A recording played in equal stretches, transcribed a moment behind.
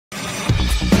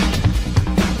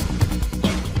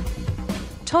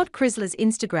Todd Chrisley's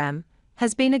Instagram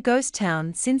has been a ghost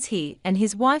town since he and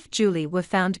his wife Julie were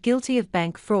found guilty of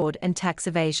bank fraud and tax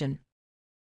evasion.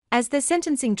 As their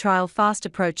sentencing trial fast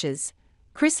approaches,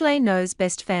 Chrisley knows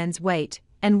best fans wait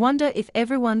and wonder if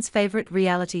everyone's favorite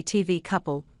reality TV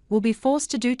couple will be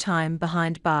forced to do time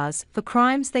behind bars for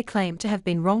crimes they claim to have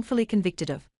been wrongfully convicted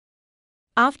of.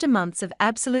 After months of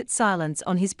absolute silence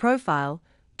on his profile,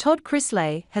 Todd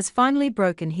Chrisley has finally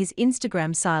broken his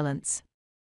Instagram silence.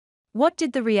 What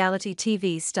did the reality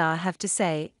TV star have to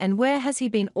say, and where has he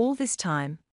been all this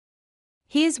time?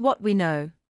 Here's what we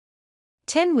know.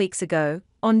 10 weeks ago,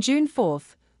 on June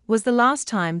 4th, was the last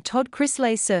time Todd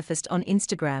Chrisley surfaced on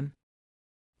Instagram.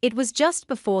 It was just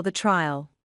before the trial.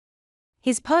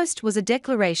 His post was a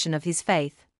declaration of his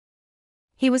faith.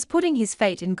 He was putting his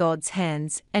fate in God's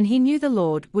hands, and he knew the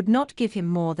Lord would not give him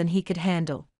more than he could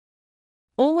handle.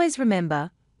 Always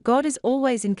remember, God is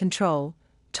always in control,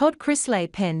 Todd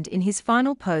Chrisley penned in his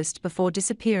final post before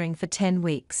disappearing for 10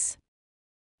 weeks.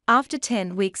 After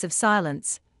 10 weeks of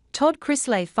silence, Todd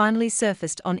Chrisley finally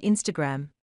surfaced on Instagram.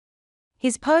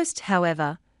 His post,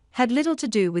 however, had little to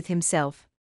do with himself.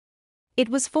 It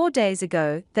was 4 days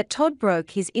ago that Todd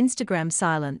broke his Instagram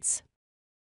silence.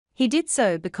 He did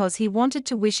so because he wanted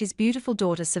to wish his beautiful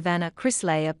daughter Savannah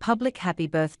Chrisley a public happy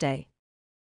birthday.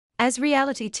 As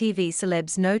reality TV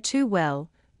celebs know too well,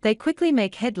 they quickly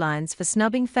make headlines for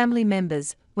snubbing family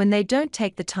members when they don't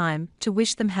take the time to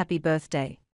wish them happy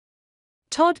birthday.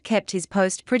 Todd kept his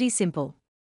post pretty simple.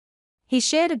 He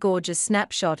shared a gorgeous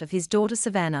snapshot of his daughter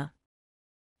Savannah.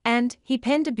 And he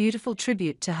penned a beautiful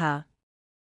tribute to her.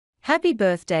 Happy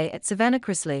birthday at Savannah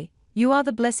Chrisley, you are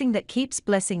the blessing that keeps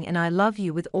blessing, and I love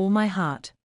you with all my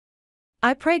heart.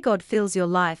 I pray God fills your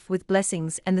life with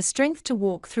blessings and the strength to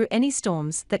walk through any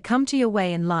storms that come to your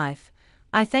way in life.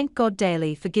 I thank God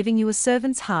daily for giving you a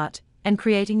servant's heart and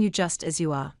creating you just as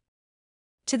you are.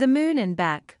 To the moon and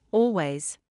back,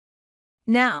 always.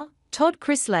 Now, Todd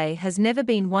Chrisley has never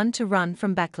been one to run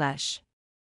from backlash.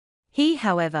 He,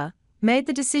 however, made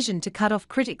the decision to cut off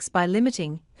critics by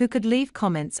limiting who could leave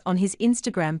comments on his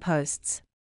Instagram posts.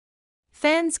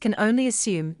 Fans can only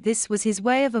assume this was his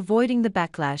way of avoiding the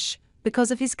backlash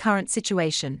because of his current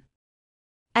situation.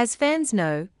 As fans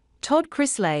know, Todd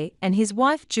Chrisley and his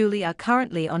wife Julie are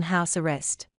currently on house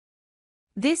arrest.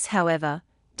 This, however,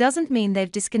 doesn't mean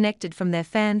they've disconnected from their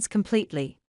fans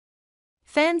completely.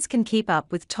 Fans can keep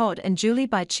up with Todd and Julie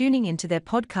by tuning into their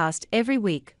podcast every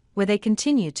week, where they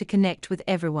continue to connect with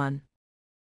everyone.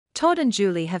 Todd and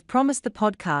Julie have promised the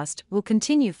podcast will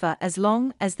continue for as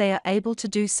long as they are able to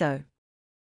do so.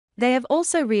 They have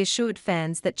also reassured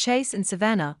fans that Chase and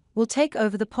Savannah will take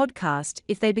over the podcast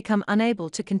if they become unable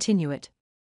to continue it.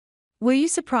 Were you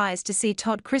surprised to see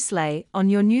Todd Chrisley on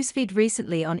your newsfeed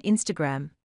recently on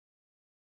Instagram?